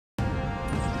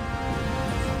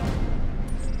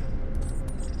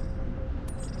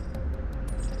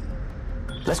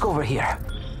Let's go over here.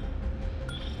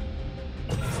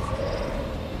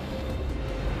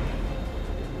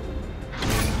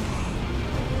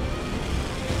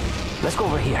 Let's go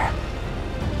over here.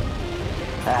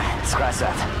 Scratch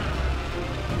that.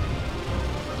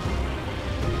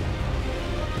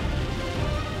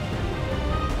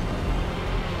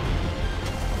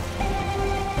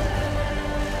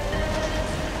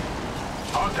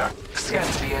 Contact.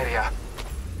 Scan the area.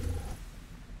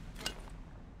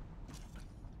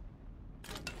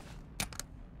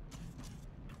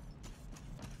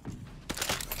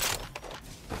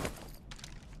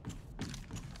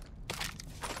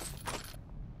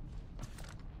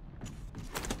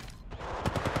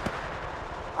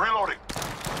 Reloading.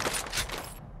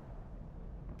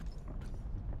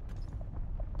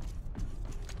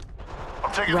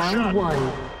 I'm taking a shot. Round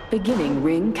 1. Beginning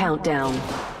ring countdown.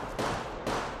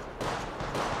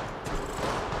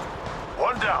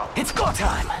 One down. It's go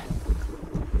time!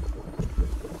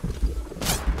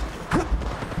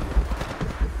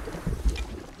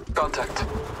 Contact.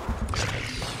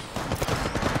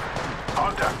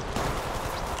 Contact.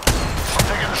 I'm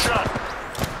taking a shot.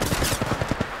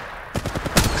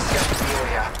 Scan the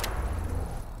area.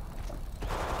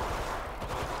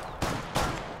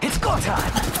 It's go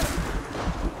time!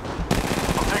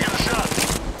 I'm taking a shot.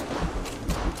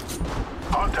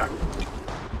 Contact.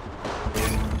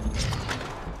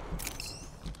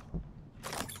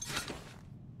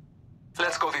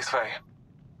 Let's go this way.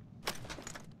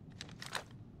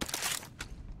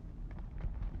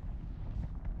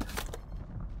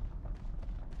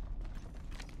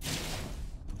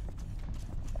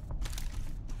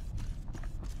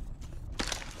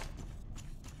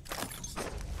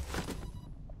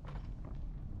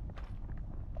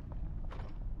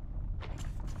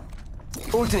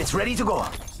 Ultimate's ready to go.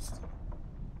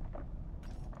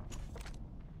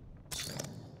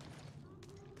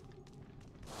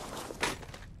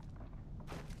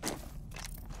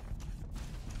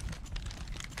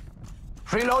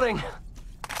 Reloading.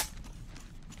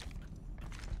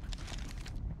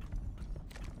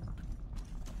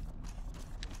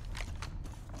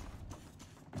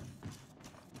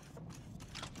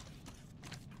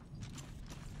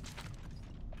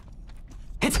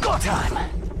 It's go time.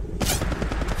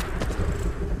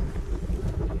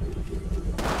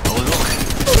 Oh look,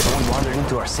 someone wandered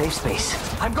into our safe space.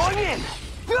 I'm going in.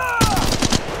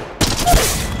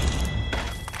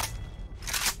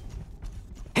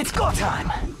 It's go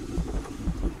time.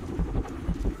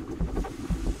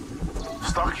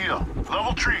 Stock here.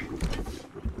 Level 3.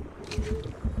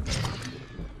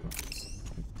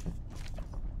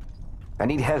 I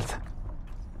need health.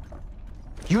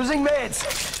 Using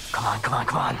meds. Come on, come on,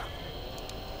 come on.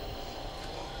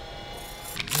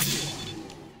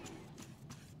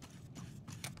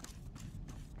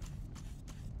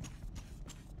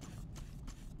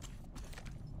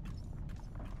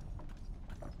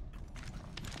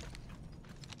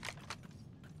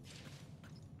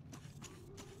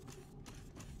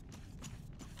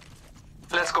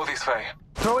 Let's go this way.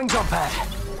 Throwing jump pad.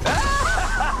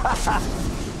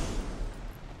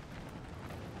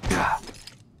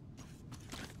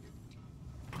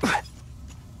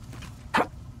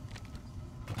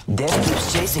 Death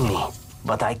keeps chasing me,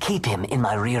 but I keep him in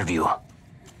my rear view.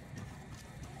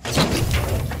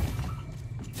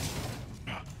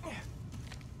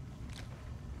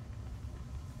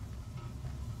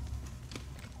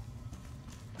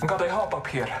 Got a hop up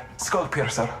here. Skull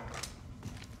piercer.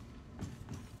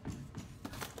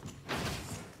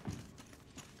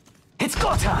 It's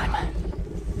go time!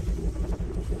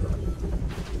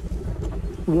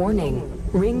 Warning.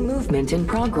 Ring movement in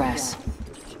progress.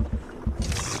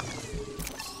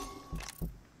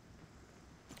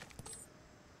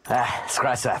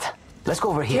 Scratch that. Let's go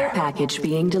over Care here. package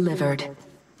being delivered.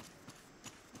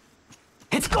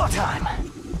 It's go time!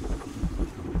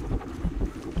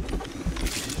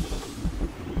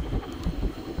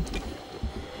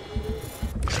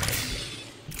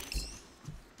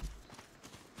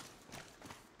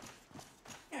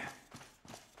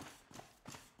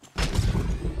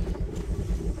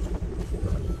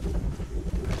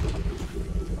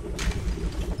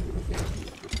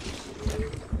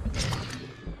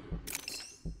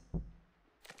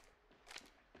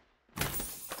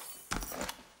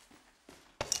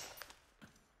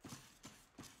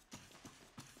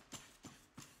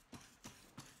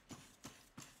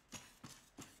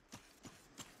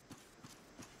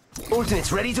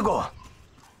 Ultimate's ready to go.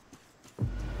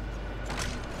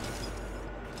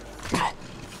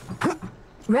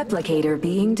 Replicator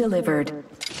being delivered.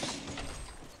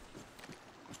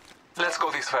 Let's go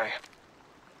this way.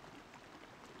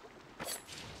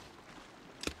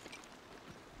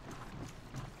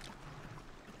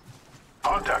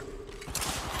 Contact.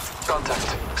 Contact.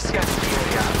 Scanning the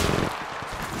area.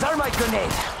 Thermite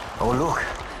grenade! Oh look,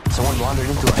 someone wandered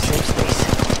into our safe space.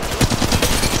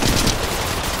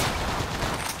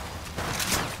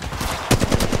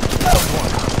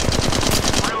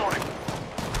 Reloading.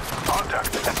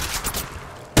 Contact.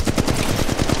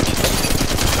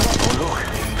 Oh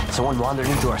look, someone wandered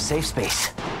into our safe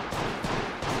space.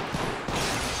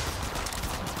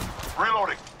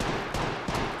 Reloading.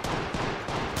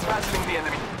 Battling the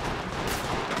enemy.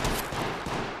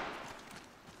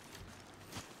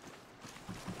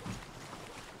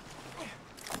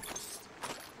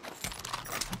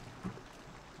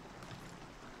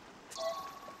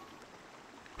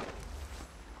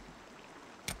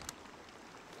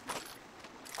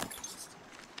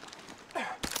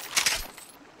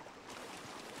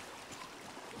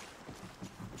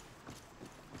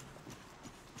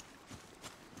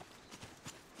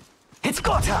 It's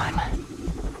go time!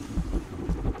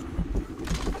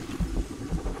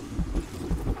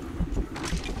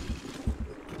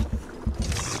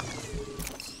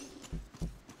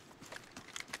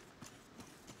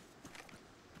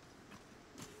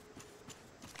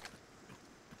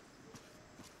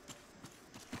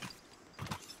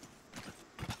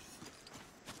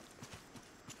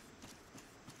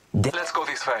 Let's go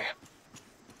this way.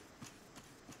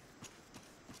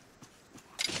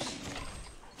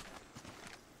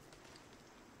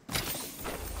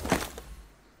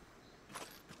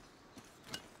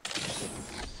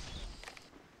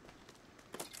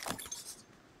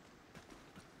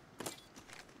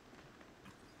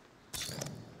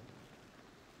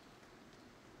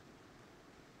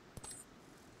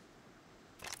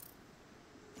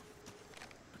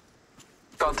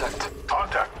 Contact.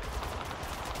 Contact.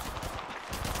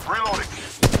 Reloading.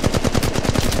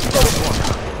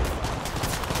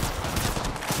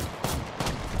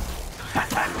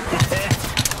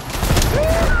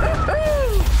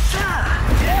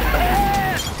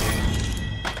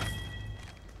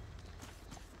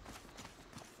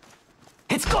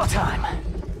 It's go time!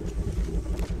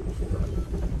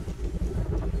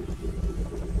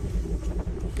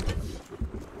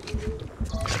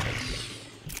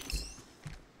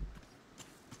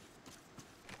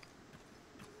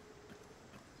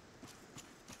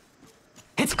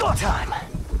 It's go time!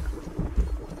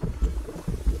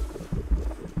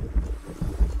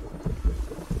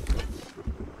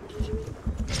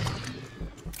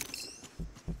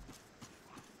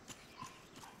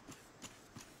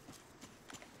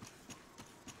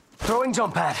 Throwing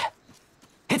jump pad.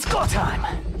 It's go time!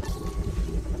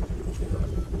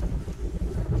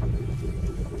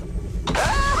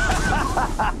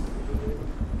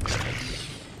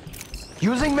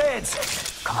 Using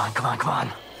meds! Come on, come on, come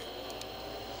on.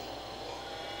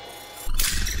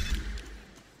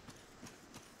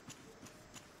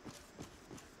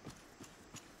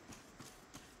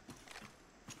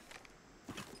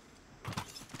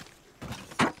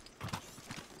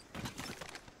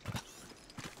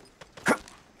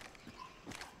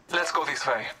 Let's go this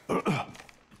way.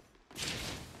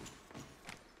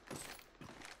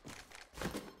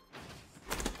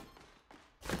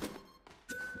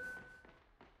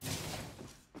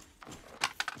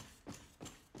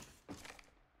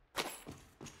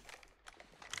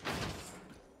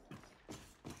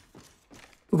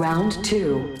 Round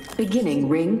 2. Beginning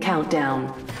ring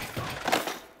countdown.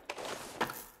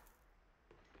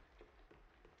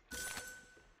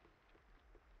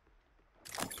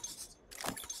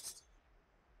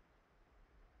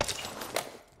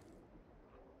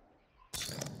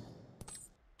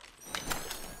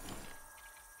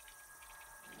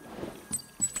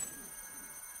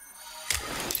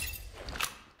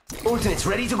 Alternates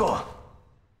ready to go.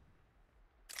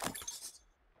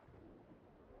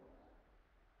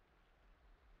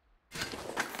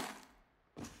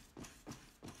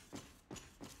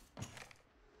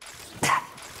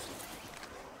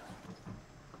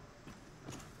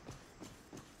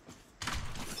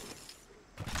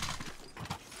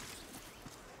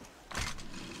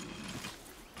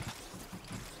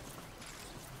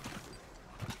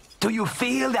 Do you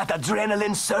feel that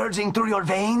adrenaline surging through your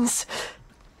veins?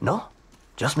 No?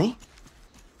 Just me?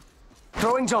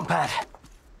 Throwing jump pad.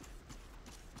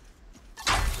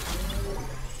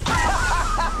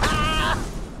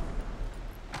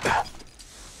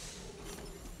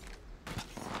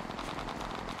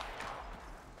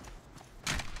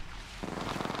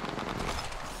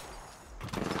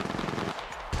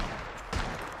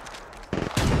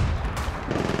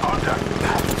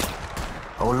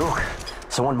 Oh look,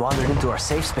 someone wandered into our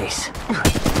safe space.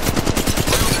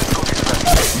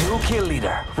 New kill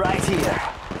leader, right here.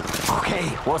 Okay,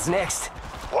 what's next?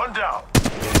 One down.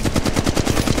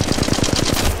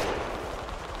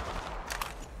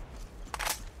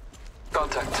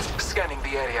 Contact. Scanning the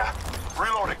area.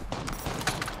 Reloading.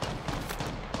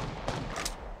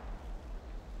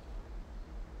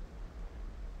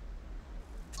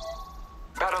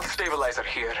 Barrel stabilizer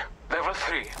here. Level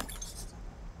 3.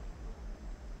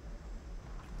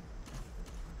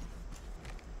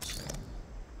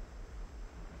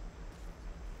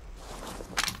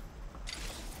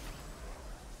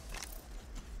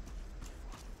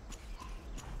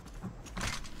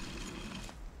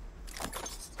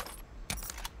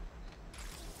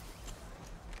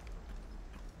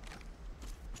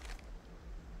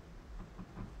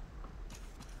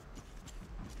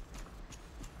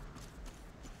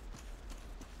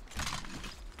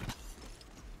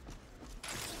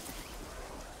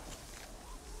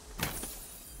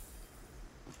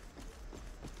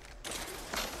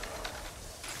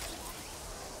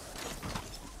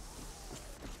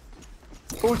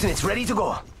 Alternates ready to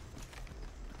go.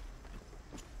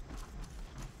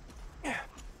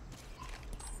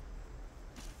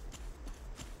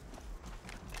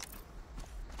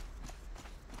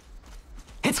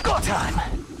 It's go time!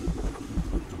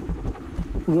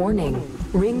 Warning.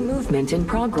 Ring movement in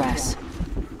progress.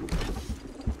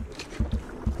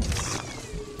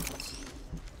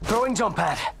 Throwing jump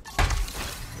pad.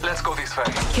 Let's go this way.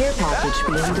 Care package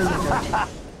being delivered.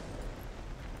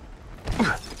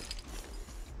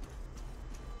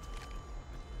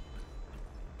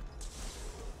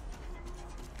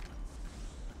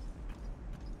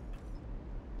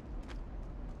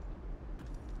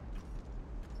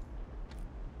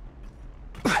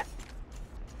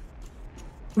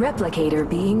 Replicator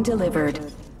being delivered.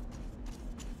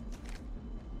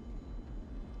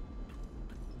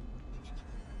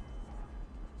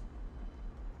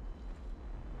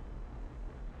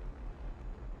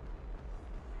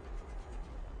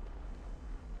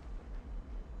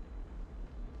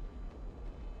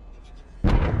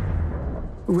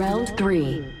 Round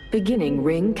 3. Beginning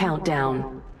ring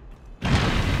countdown.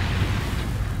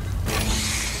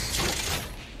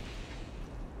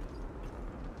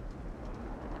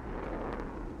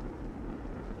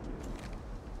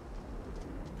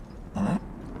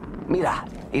 Mira,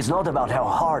 it's not about how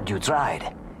hard you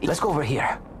tried. Let's go over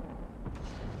here.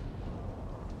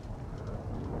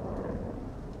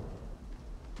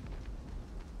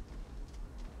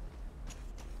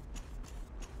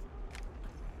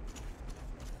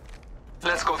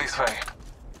 Let's go this way.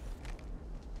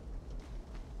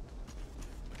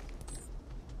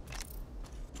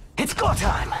 It's go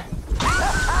time!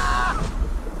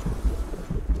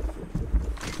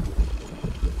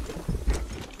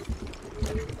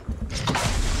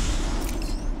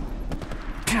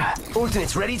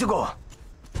 Alternates ready to go.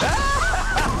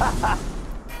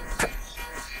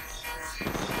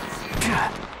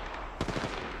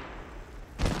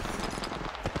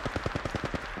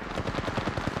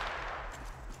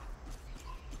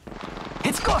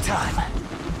 It's go time!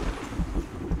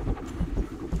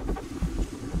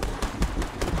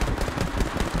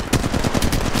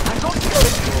 I got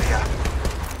this area.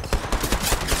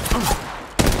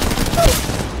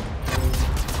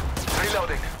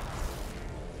 Reloading.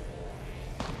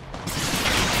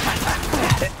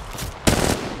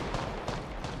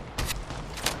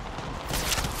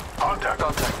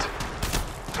 Contact.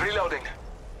 Reloading.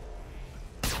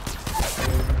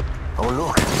 Oh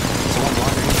look, someone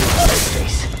wandered into our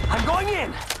space. I'm going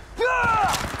in!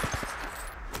 Ah!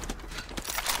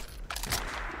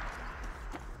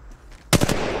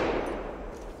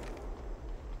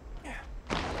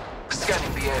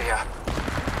 Scanning the area.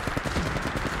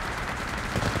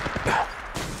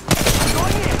 I'm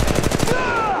going in!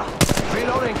 Ah!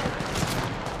 Reloading.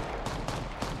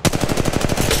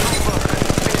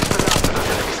 Finish the last of the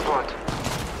enemy squad.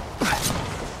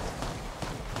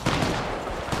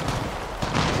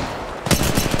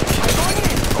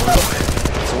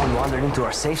 Someone wandered into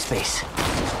our safe space.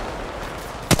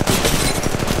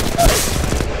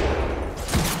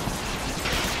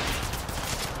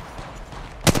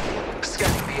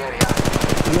 Scanning the area.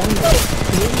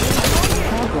 In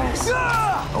progress.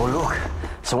 Oh look,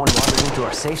 someone wandered into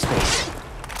our safe space.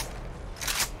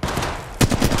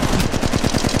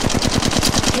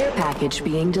 Care package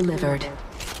being delivered.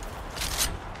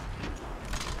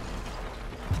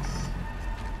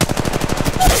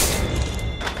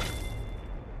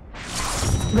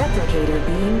 Replicator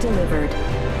being delivered.